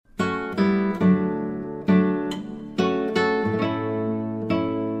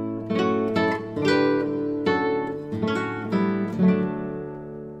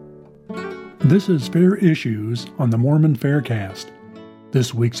This is Fair Issues on the Mormon Faircast.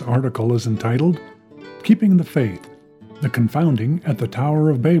 This week's article is entitled, Keeping the Faith, The Confounding at the Tower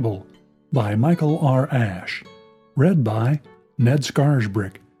of Babel by Michael R. Ash, read by Ned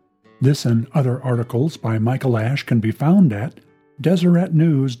Scarisbrick. This and other articles by Michael Ash can be found at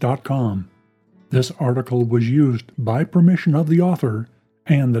DeseretNews.com. This article was used by permission of the author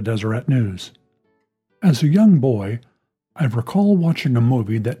and the Deseret News. As a young boy, I recall watching a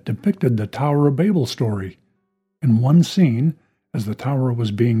movie that depicted the Tower of Babel story. In one scene, as the tower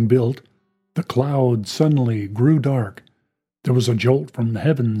was being built, the clouds suddenly grew dark. There was a jolt from the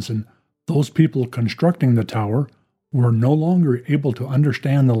heavens, and those people constructing the tower were no longer able to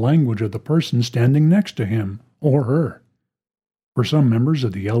understand the language of the person standing next to him or her. For some members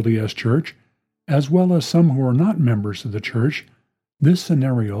of the LDS Church, as well as some who are not members of the Church, this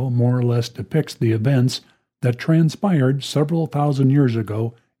scenario more or less depicts the events that transpired several thousand years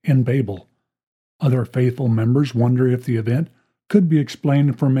ago in Babel. Other faithful members wonder if the event could be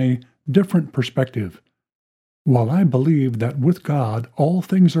explained from a different perspective. While I believe that with God all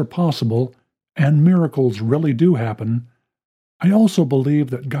things are possible and miracles really do happen, I also believe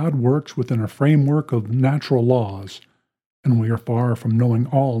that God works within a framework of natural laws, and we are far from knowing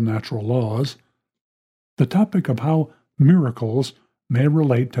all natural laws. The topic of how miracles may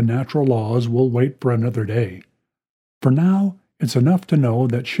relate to natural laws will wait for another day. For now, it's enough to know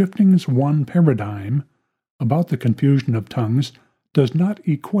that Shifting's one paradigm about the confusion of tongues does not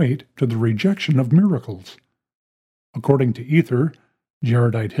equate to the rejection of miracles. According to Ether,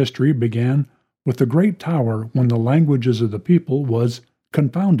 Jaredite history began with the great tower when the languages of the people was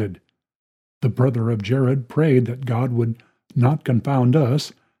confounded. The brother of Jared prayed that God would not confound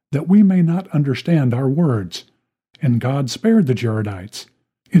us, that we may not understand our words. And God spared the Jaredites.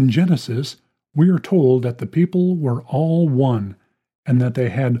 In Genesis, we are told that the people were all one, and that they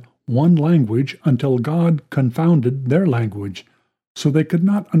had one language until God confounded their language, so they could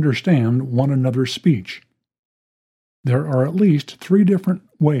not understand one another's speech. There are at least three different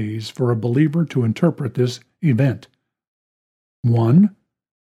ways for a believer to interpret this event. 1.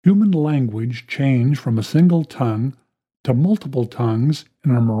 Human language changed from a single tongue to multiple tongues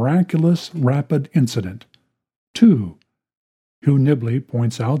in a miraculous, rapid incident. 2. Hugh Nibley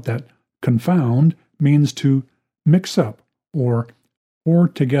points out that confound means to mix up or pour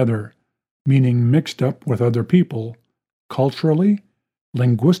together, meaning mixed up with other people, culturally,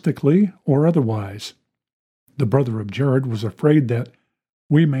 linguistically, or otherwise. The brother of Jared was afraid that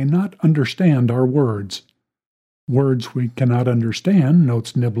we may not understand our words. Words we cannot understand,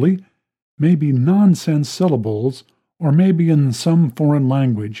 notes Nibley, may be nonsense syllables or may be in some foreign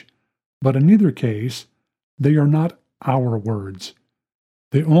language, but in either case, they are not our words.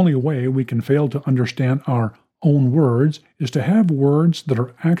 The only way we can fail to understand our own words is to have words that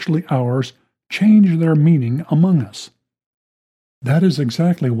are actually ours change their meaning among us. That is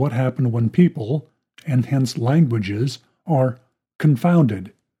exactly what happened when people, and hence languages, are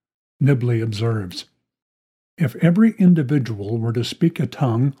confounded, Nibley observes. If every individual were to speak a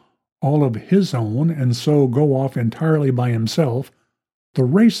tongue all of his own and so go off entirely by himself, the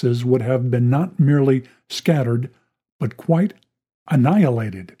races would have been not merely scattered, but quite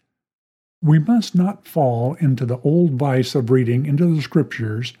annihilated. We must not fall into the old vice of reading into the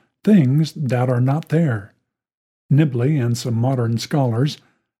Scriptures things that are not there. Nibley and some modern scholars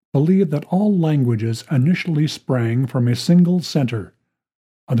believe that all languages initially sprang from a single center.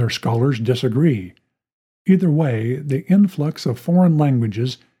 Other scholars disagree. Either way, the influx of foreign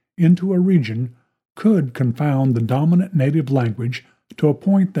languages into a region could confound the dominant native language to a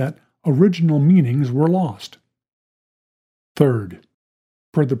point that original meanings were lost. Third,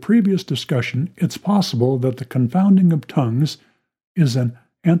 for the previous discussion, it's possible that the confounding of tongues is an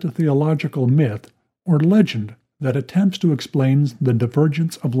antitheological myth or legend that attempts to explain the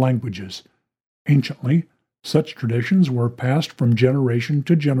divergence of languages. Anciently, such traditions were passed from generation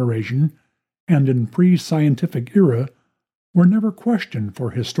to generation, and in pre-scientific era were never questioned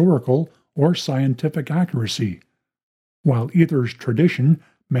for historical or scientific accuracy. While Ether's tradition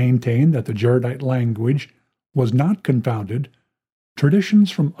maintained that the Jaredite language was not confounded,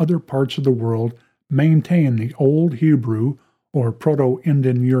 traditions from other parts of the world maintain the Old Hebrew or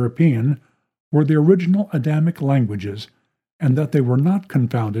Proto-Indo-European were the original Adamic languages, and that they were not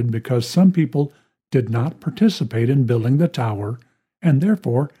confounded because some people did not participate in building the tower and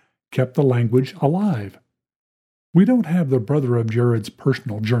therefore kept the language alive. We don't have the brother of Jared's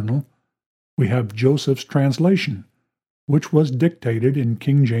personal journal. We have Joseph's translation, which was dictated in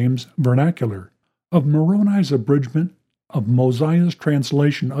King James vernacular, of Moroni's abridgment of Mosiah's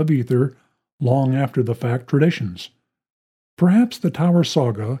translation of Ether long after the fact traditions. Perhaps the Tower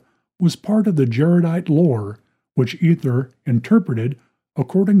Saga was part of the Jaredite lore, which Ether interpreted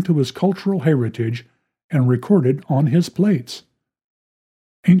according to his cultural heritage and recorded on his plates.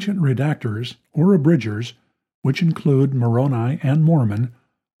 Ancient redactors, or abridgers, which include Moroni and Mormon,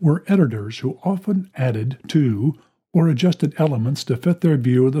 were editors who often added to or adjusted elements to fit their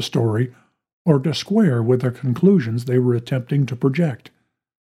view of the story or to square with the conclusions they were attempting to project.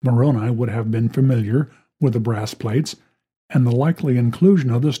 Moroni would have been familiar with the brass plates and the likely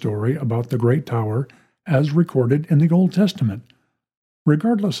inclusion of the story about the Great Tower as recorded in the Old Testament.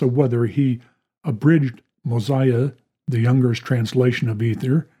 Regardless of whether he abridged Mosiah the Younger's translation of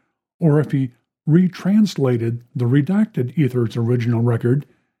Ether, or if he retranslated the redacted Ether's original record,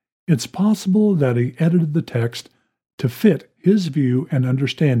 it's possible that he edited the text to fit his view and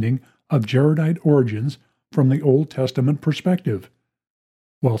understanding of Jaredite origins from the Old Testament perspective.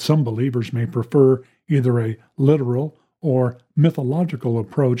 While some believers may prefer either a literal or mythological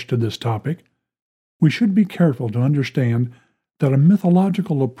approach to this topic, we should be careful to understand that a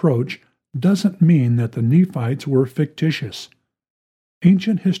mythological approach doesn't mean that the Nephites were fictitious.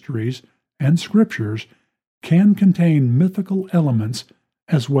 Ancient histories and scriptures can contain mythical elements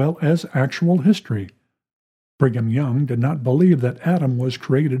as well as actual history. Brigham Young did not believe that Adam was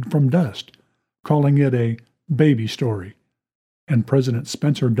created from dust, calling it a baby story. And President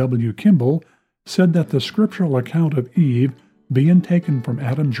Spencer W. Kimball said that the scriptural account of Eve being taken from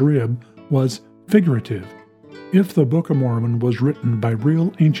Adam's rib was figurative. If the Book of Mormon was written by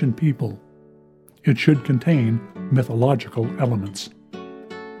real ancient people, it should contain mythological elements.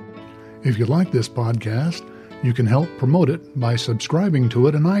 If you like this podcast, you can help promote it by subscribing to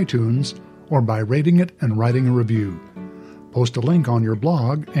it in iTunes or by rating it and writing a review. Post a link on your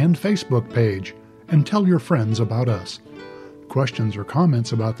blog and Facebook page and tell your friends about us. Questions or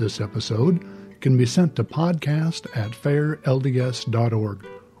comments about this episode can be sent to podcast@fairlds.org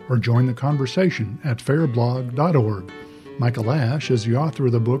or join the conversation at fairblog.org. Michael Ash is the author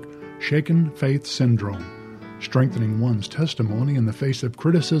of the book Shaken Faith Syndrome, Strengthening One's Testimony in the Face of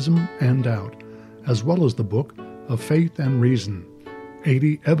Criticism and Doubt, as well as the book of Faith and Reason,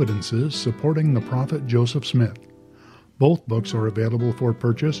 80 Evidences Supporting the Prophet Joseph Smith. Both books are available for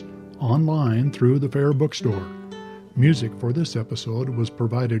purchase online through the Fair Bookstore. Music for this episode was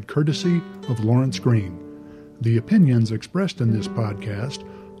provided courtesy of Lawrence Green. The opinions expressed in this podcast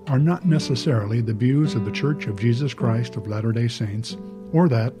are not necessarily the views of the Church of Jesus Christ of Latter-day Saints or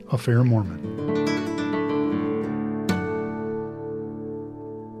that of Fair Mormon.